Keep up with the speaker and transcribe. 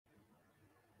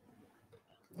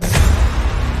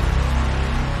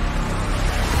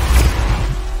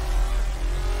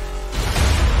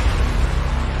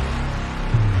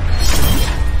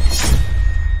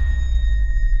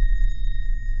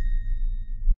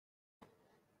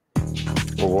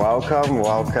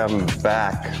Welcome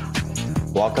back.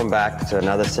 Welcome back to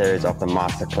another series of the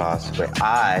Masterclass where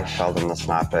I, Sheldon the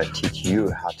Sniper, teach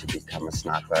you how to become a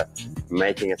sniper,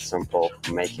 making it simple,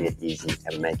 making it easy,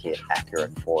 and making it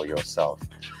accurate for yourself.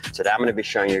 Today I'm going to be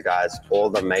showing you guys all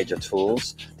the major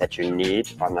tools that you need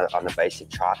on the basic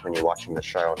chart when you're watching the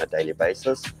show on a daily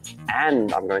basis.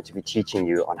 And I'm going to be teaching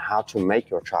you on how to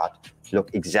make your chart look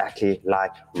exactly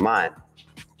like mine.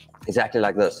 Exactly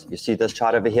like this. You see this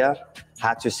chart over here?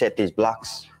 How to set these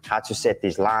blocks, how to set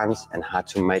these lines, and how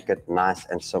to make it nice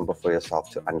and simple for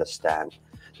yourself to understand.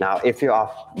 Now, if you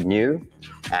are new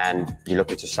and you're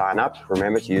looking to sign up,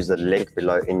 remember to use the link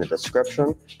below in the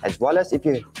description, as well as if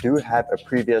you do have a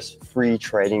previous free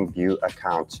TradingView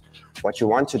account. What you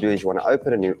want to do is you want to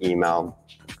open a new email.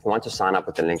 You want to sign up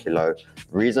with the link below.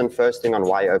 Reason first thing on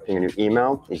why you're opening a new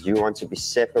email is you want to be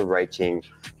separating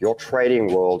your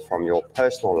trading world from your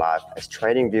personal life, as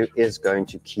TradingView is going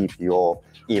to keep your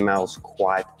emails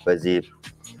quite busy.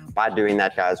 By doing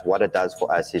that, guys, what it does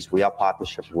for us is we are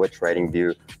partnership with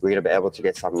TradingView. We're going to be able to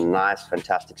get some nice,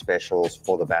 fantastic specials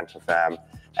for the Banter fam,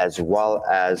 as well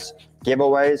as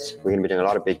giveaways. We're going to be doing a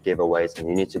lot of big giveaways, and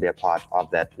you need to be a part of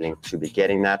that link to be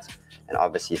getting that. And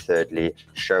obviously, thirdly,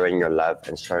 showing your love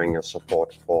and showing your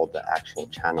support for the actual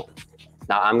channel.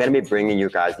 Now, I'm going to be bringing you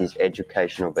guys these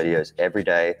educational videos every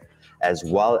day, as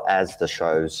well as the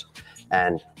shows.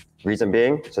 And reason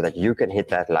being, so that you can hit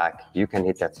that like, you can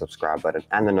hit that subscribe button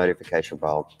and the notification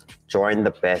bell. Join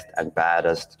the best and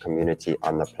baddest community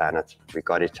on the planet. We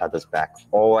got each other's back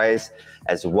always,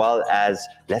 as well as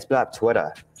let's blow up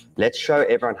Twitter. Let's show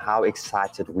everyone how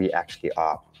excited we actually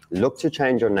are. Look to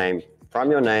change your name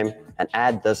from your name and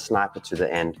add this sniper to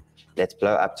the end. Let's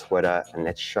blow up Twitter and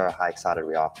let's show how excited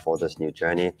we are for this new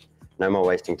journey. No more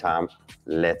wasting time.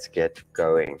 Let's get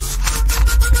going.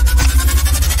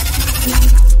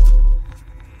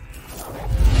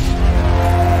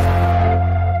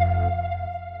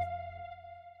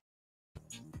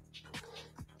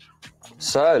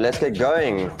 So let's get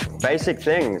going. Basic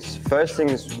things. First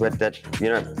things with that,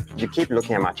 you keep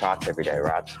looking at my charts every day,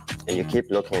 right? And you keep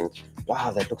looking,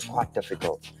 wow, that looks quite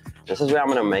difficult. This is where I'm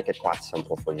going to make it quite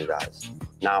simple for you guys.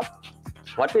 Now,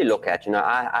 what we look at,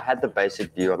 I had the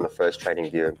basic view on the first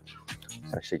TradingView.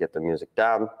 Let's actually get the music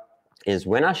down. Is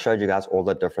when I showed you guys all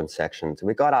the different sections.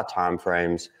 We got our time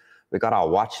frames. We got our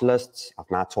watch lists. I've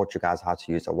now taught you guys how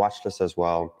to use a watch list as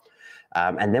well.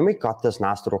 And then we got this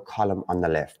nice little column on the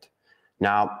left.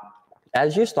 Now,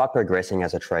 as you start progressing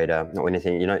as a trader or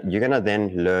anything, you're going to then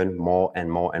learn more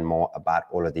and more and more about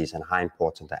all of these and how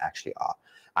important they actually are.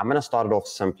 I'm going to start it off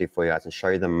simply for you guys and show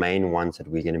you the main ones that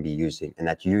we're going to be using and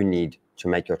that you need to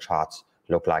make your charts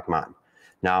look like mine.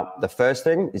 Now, the first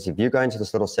thing is if you go into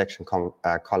this little section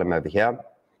column over here,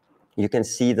 you can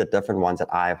see the different ones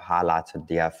that I've highlighted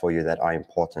there for you that are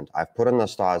important. I've put in the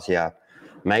stars here,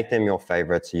 make them your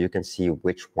favorites so you can see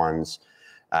which ones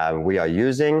we are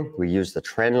using. We use the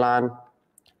trend line,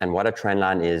 and what a trend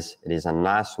line is, it is a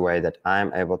nice way that I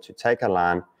am able to take a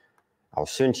line. I'll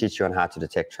soon teach you on how to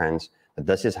detect trends, but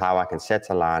this is how I can set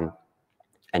a line,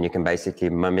 and you can basically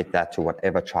mimic that to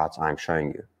whatever charts I'm showing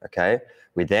you, okay?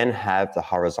 We then have the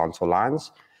horizontal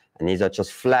lines, and these are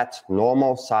just flat,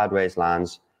 normal sideways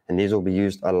lines, and these will be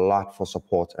used a lot for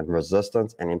support and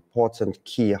resistance and important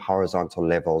key horizontal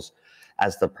levels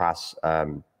as the price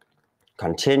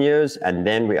continues. And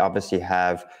then we obviously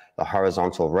have the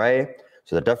horizontal ray.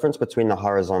 So the difference between the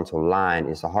horizontal line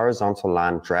is the horizontal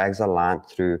line drags a line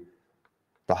through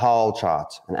the whole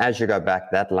chart. And as you go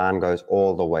back, that line goes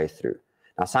all the way through.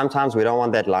 Now, sometimes we don't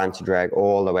want that line to drag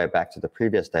all the way back to the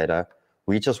previous data.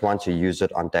 We just want to use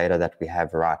it on data that we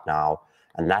have right now.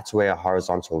 And that's where a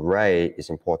horizontal ray is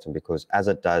important, because as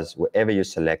it does, wherever you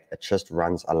select, it just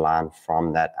runs a line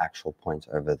from that actual point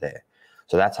over there.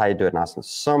 So that's how you do it, nice and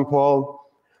simple.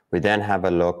 We then have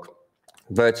a look.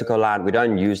 Vertical line, we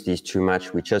don't use these too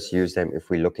much. We just use them if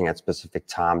we're looking at specific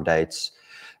time dates.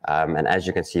 And as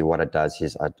you can see, what it does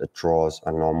is it draws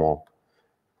a normal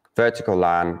vertical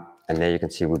line. And there you can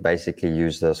see we basically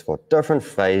use this for different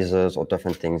phases or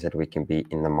different things that we can be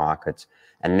in the market.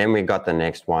 And then we got the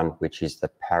next one, which is the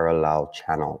parallel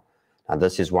channel. Now,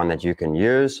 this is one that you can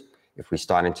use if we're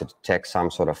starting to detect some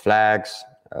sort of flags.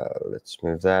 Let's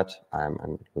move that.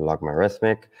 I'm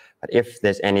logarithmic. But if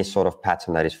there's any sort of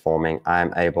pattern that is forming,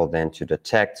 I'm able then to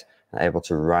detect and able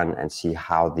to run and see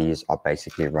how these are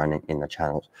basically running in the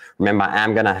channels. Remember, I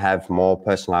am going to have more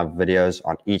personalized videos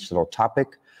on each little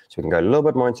topic, so we can go a little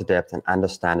bit more into depth and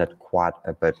understand it quite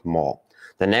a bit more.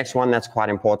 The next one that's quite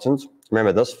important,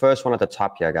 remember this first one at the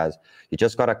top here, guys, you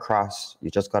just got a cross, you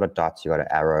just got a dot, you got an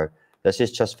arrow. This is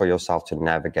just for yourself to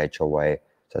navigate your way.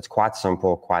 So it's quite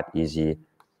simple, quite easy.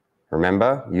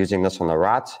 Remember, using this on the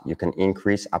right, you can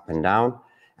increase up and down.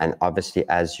 And obviously,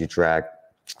 as you drag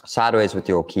sideways with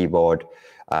your keyboard,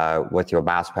 with your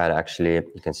mouse pad, actually,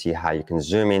 you can see how you can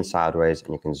zoom in sideways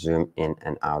and you can zoom in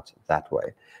and out that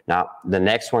way. Now, the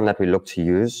next one that we look to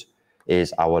use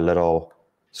is our little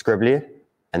scribbly.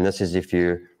 And this is if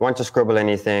you want to scribble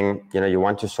anything, you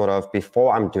want to sort of,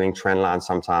 before I'm doing trend lines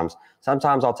sometimes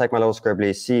I'll take my little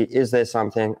scribbly, see, is there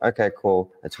something? Okay,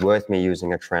 cool. It's worth me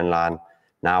using a trend line.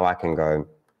 Now I can go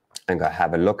and go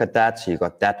have a look at that. So you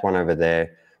got that one over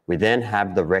there. We then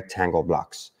have the rectangle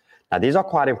blocks. Now, these are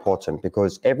quite important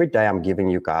because every day I'm giving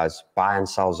you guys buy and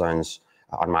sell zones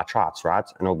on my charts, right?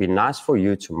 And it'll be nice for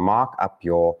you to mark up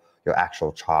your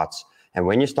actual charts. And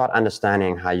when you start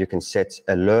understanding how you can set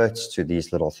alerts to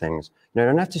these little things, you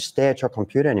don't have to stare at your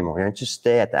computer anymore. You don't have to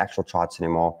stare at the actual charts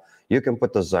anymore. You can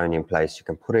put the zone in place. You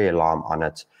can put an alarm on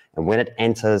it. And when it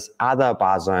enters either a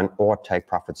buy zone or take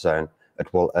profit zone,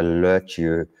 it will alert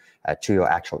you to your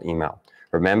actual email.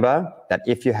 Remember that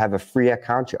if you have a free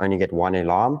account, you only get one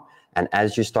alarm. And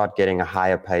as you start getting a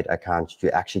higher paid account, you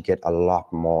actually get a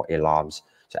lot more alarms.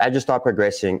 So as you start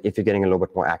progressing, if you're getting a little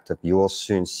bit more active, you will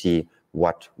soon see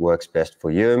what works best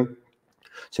for you.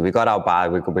 So we got our buy,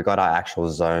 we got our actual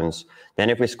zones. Then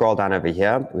if we scroll down over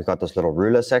here, we've got this little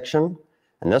ruler section.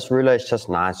 And this ruler is just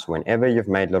nice. Whenever you've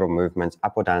made little movements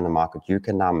up or down in the market, you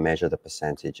can now measure the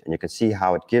percentage. And you can see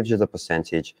how it gives you the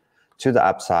percentage to the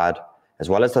upside as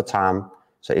well as the time.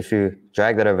 So if you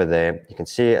drag that over there, you can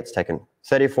see it's taken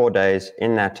 34 days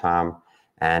in that time.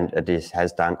 And it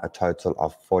has done a total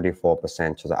of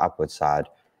 44% to the upward side.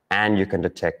 And you can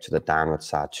detect to the downward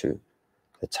side too.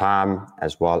 The time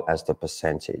as well as the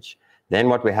percentage. Then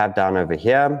what we have down over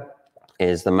here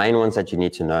is the main ones that you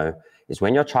need to know is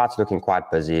when your chart's looking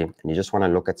quite busy and you just want to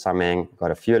look at something,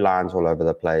 got a few lines all over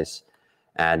the place,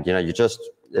 and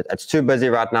it's too busy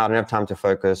right now, I don't have time to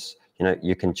focus,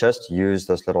 you can just use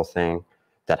this little thing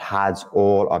that hides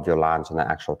all of your lines on the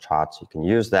actual charts. You can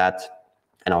use that,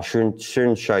 and I'll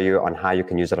soon show you on how you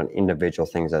can use it on individual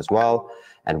things as well.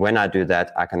 And when I do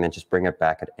that, I can then just bring it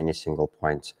back at any single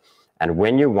point. And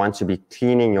when you want to be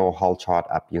cleaning your whole chart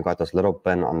up, you've got this little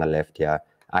bin on the left here.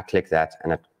 I click that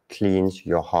and it cleans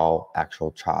your whole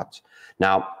actual chart.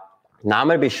 Now I'm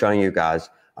going to be showing you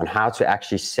guys on how to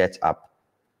actually set up,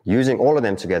 using all of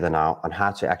them together now, on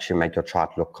how to actually make your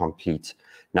chart look complete.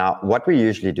 Now, what we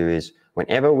usually do is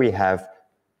whenever we have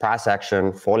price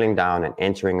action falling down and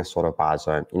entering a sort of buy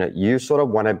zone, you sort of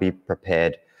want to be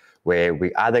prepared where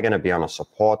we're either going to be on a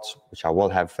support, which I will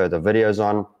have further videos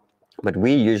on, but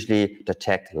we usually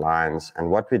detect lines.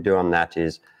 And what we do on that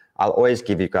is I'll always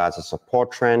give you guys a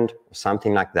support trend or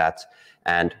something like that.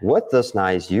 And with this now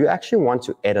is you actually want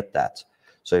to edit that.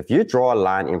 So if you draw a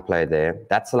line in play there,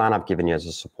 that's the line I've given you as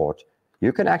a support.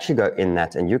 You can actually go in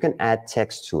that and you can add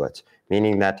text to it,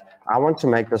 meaning that I want to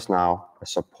make this now a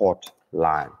support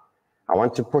line. I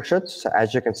want to push it. So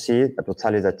as you can see, it will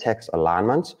tell you the text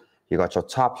alignment. You got your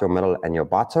top, your middle, and your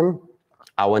bottom.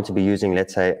 I want to be using,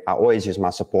 let's say, I always use my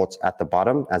supports at the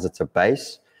bottom as it's a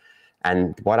base.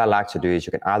 And what I like to do is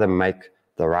you can either make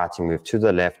the writing move to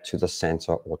the left, to the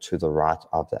center, or to the right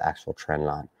of the actual trend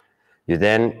line. You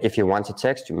then, if you want to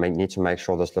text, you need to make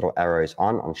sure this little arrow is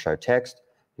on show text.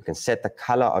 You can set the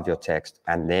color of your text,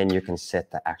 and then you can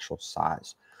set the actual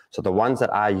size. So the ones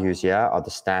that I use here are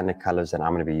the standard colors that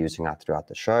I'm going to be using throughout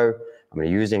the show. I'm going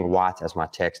to be using white as my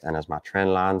text and as my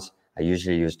trend lines. I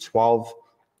usually use 12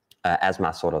 as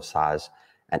my sort of size.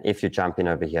 And if you jump in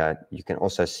over here, you can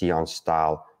also see on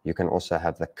style, you can also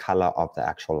have the color of the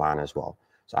actual line as well.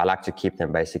 So I like to keep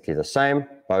them basically the same,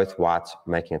 both white,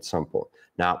 making it simple.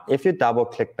 Now, if you double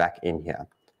click back in here,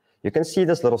 you can see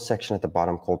this little section at the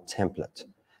bottom called template.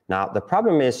 Now, the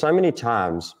problem is so many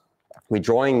times we're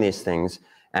drawing these things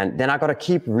and then I got to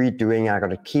keep redoing it. I got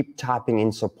to keep typing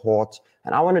in support,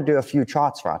 and I want to do a few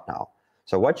charts right now.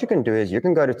 So what you can do is you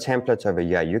can go to templates over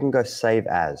here. You can go save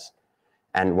as,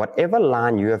 and whatever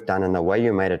line you have done and the way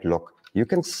you made it look, you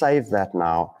can save that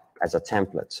now as a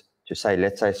template to say,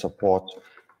 let's say support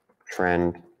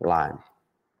trend line.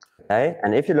 Okay,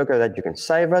 and if you look at that, you can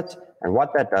save it. And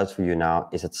what that does for you now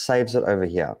is it saves it over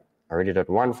here. I already did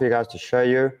one for you guys to show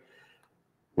you.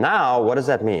 Now, what does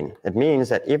that mean? It means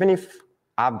that even if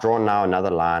I've drawn now another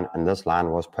line and this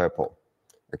line was purple,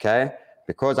 okay,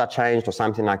 because I changed or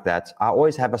something like that, I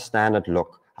always have a standard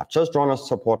look. I've just drawn a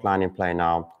support line in play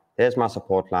now. There's my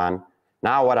support line.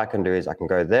 Now what I can do is I can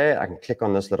go there, I can click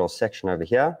on this little section over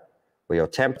here where your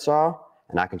temps are,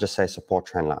 and I can just say support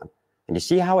trend line. And you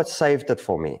see how it saved it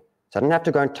for me. So I didn't have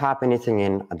to go and type anything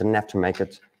in. I didn't have to make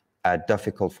it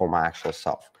difficult for my actual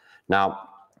self. Now,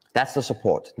 that's the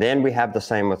support. Then we have the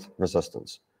same with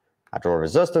resistance. I draw a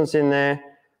resistance in there.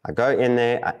 I go in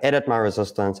there, I edit my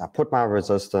resistance, I put my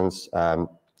resistance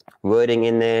wording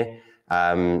in there,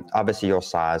 obviously your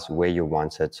size, where you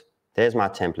want it. There's my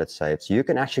template saved. So you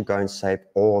can actually go and save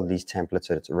all these templates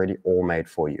so it's already all made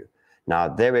for you. Now,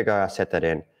 there we go, I set that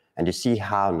in, and you see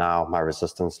how now my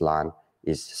resistance line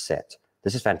is set.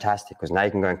 This is fantastic because now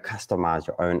you can go and customize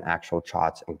your own actual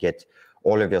charts and get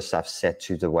all of your stuff set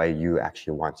to the way you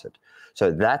actually want it. So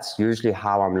that's usually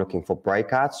how I'm looking for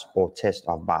breakouts or test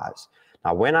of buys.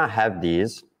 Now, when I have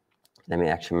these, let me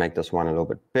actually make this one a little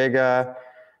bit bigger.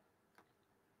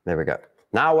 There we go.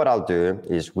 Now what I'll do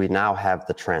is we now have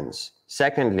the trends.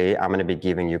 Secondly, I'm going to be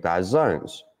giving you guys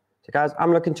zones. So guys,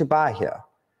 I'm looking to buy here.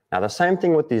 Now, the same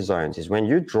thing with these zones is when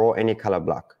you draw any color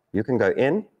block, you can go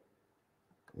in.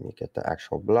 Let me get the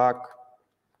actual block.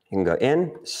 You can go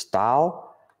in, style.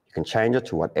 You can change it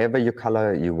to whatever your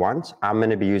color you want. I'm going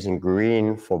to be using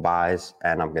green for buys,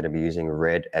 and I'm going to be using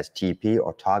red as TP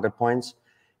or target points.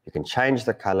 You can change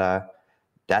the color.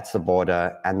 That's the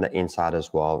border and the inside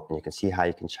as well. And you can see how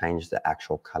you can change the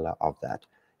actual color of that.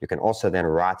 You can also then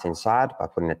write inside by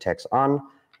putting the text on,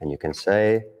 and you can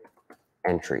say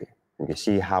entry. And you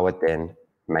see how it then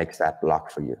makes that block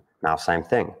for you. Now, same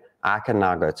thing. I can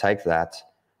now go take that,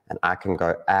 and I can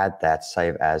go add that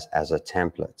save as a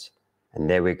template. And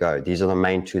there we go. These are the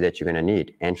main two that you're going to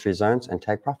need, entry zones and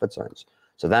take profit zones.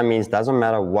 So that means it doesn't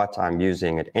matter what I'm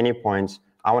using at any point.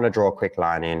 I want to draw a quick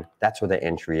line in. That's where the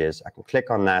entry is. I can click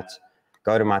on that,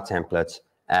 go to my templates,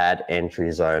 add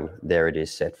entry zone. There it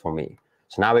is set for me.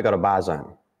 So now we've got a buy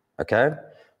zone. Okay.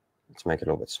 Let's make it a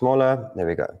little bit smaller. There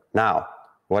we go. Now,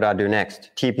 what do I do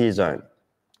next? TP zone.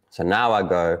 So now I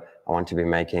want to be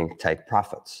making take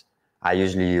profits. I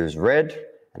usually use red.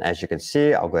 And as you can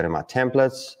see, I'll go to my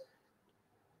templates.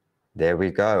 There we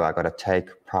go. I got a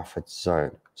take profit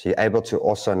zone. So you're able to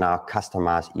also now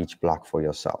customize each block for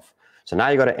yourself. So now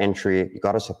you got an entry, you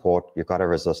got a support, you got a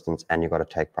resistance, and you got a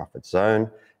take profit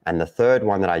zone. And the third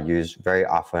one that I use very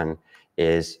often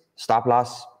is stop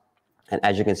loss. And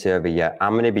as you can see over here,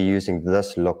 I'm going to be using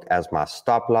this look as my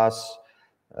stop loss.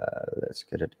 Let's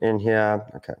get it in here.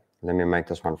 Okay, let me make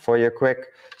this one for you quick.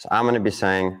 So I'm going to be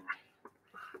saying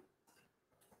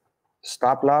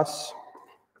stop loss.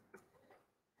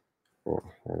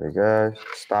 There we go,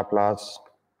 stop loss.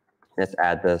 Let's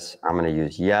add this. I'm going to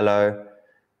use yellow.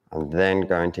 I'm then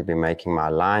going to be making my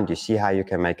line. Do you see how you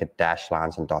can make it dashed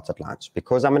lines and dotted lines?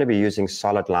 Because I'm going to be using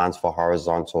solid lines for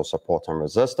horizontal support and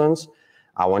resistance,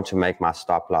 I want to make my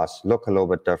stop loss look a little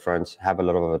bit different, have a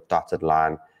little bit of a dotted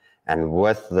line. And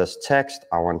with this text,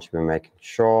 I want to be making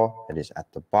sure it is at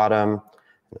the bottom.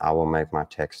 And I will make my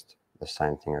text the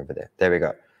same thing over there. There we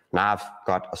go. Now I've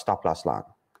got a stop loss line.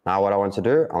 Now what I want to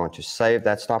do, I want to save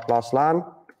that stop loss line.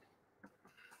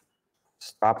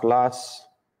 Stop loss.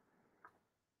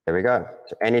 There we go.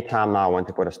 So anytime now I want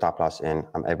to put a stop loss in,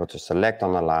 I'm able to select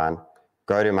on the line,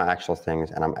 go to my actual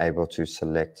things, and I'm able to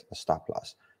select a stop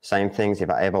loss. Same things if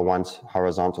I ever want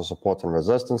horizontal support and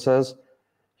resistances.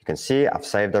 You can see I've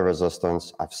saved the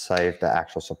resistance, I've saved the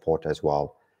actual support as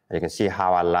well. And you can see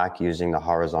how I like using the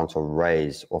horizontal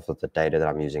rays off of the data that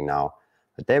I'm using now.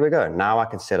 But there we go. Now I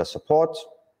can set a support.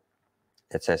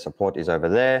 Let's say support is over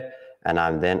there, and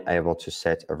I'm then able to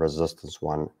set a resistance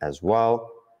one as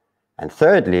well. And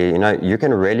thirdly, you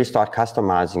can really start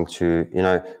customizing to,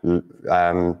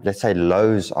 let's say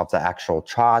lows of the actual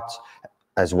chart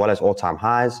as well as all-time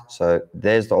highs. So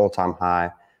there's the all-time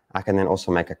high. I can then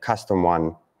also make a custom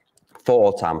one for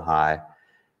all-time high.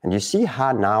 And you see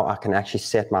how now I can actually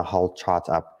set my whole chart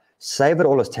up, save it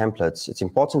all as templates. It's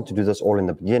important to do this all in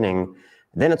the beginning.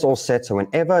 Then it's all set. So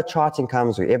whenever charting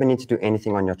comes, or you ever need to do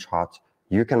anything on your chart,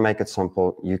 you can make it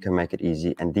simple, you can make it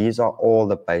easy. And these are all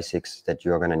the basics that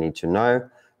you're going to need to know.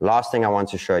 Last thing I want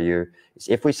to show you is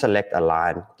if we select a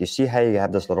line, you see how you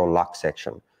have this little lock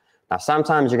section. Now,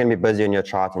 sometimes you're going to be busy on your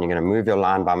chart and you're going to move your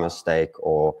line by mistake,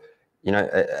 or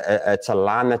it's a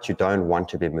line that you don't want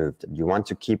to be moved. You want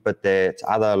to keep it there. It's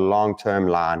either a long-term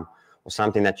line or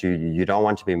something that you don't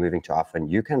want to be moving too often.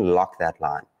 You can lock that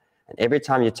line. And every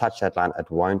time you touch that line,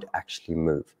 it won't actually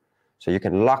move. So you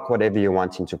can lock whatever you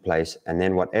want into place, and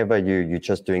then whatever you're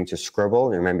just doing to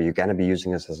scribble, remember you're going to be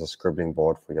using this as a scribbling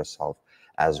board for yourself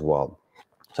as well.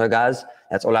 So guys,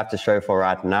 that's all I have to show for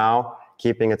right now.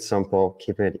 Keeping it simple,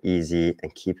 keeping it easy,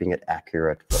 and keeping it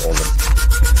accurate for all the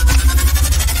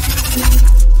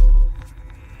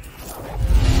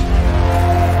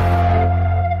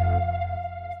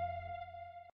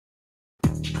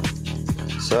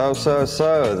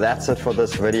So that's it for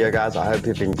this video, guys. I hope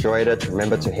you've enjoyed it.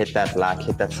 Remember to hit that like,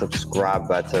 hit that subscribe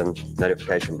button,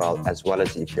 notification bell, as well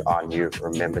as if you are new,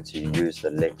 remember to use the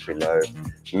link below.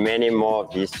 Many more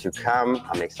of these to come.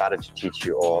 I'm excited to teach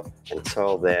you all.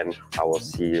 Until then, I will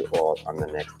see you all on the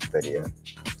next video.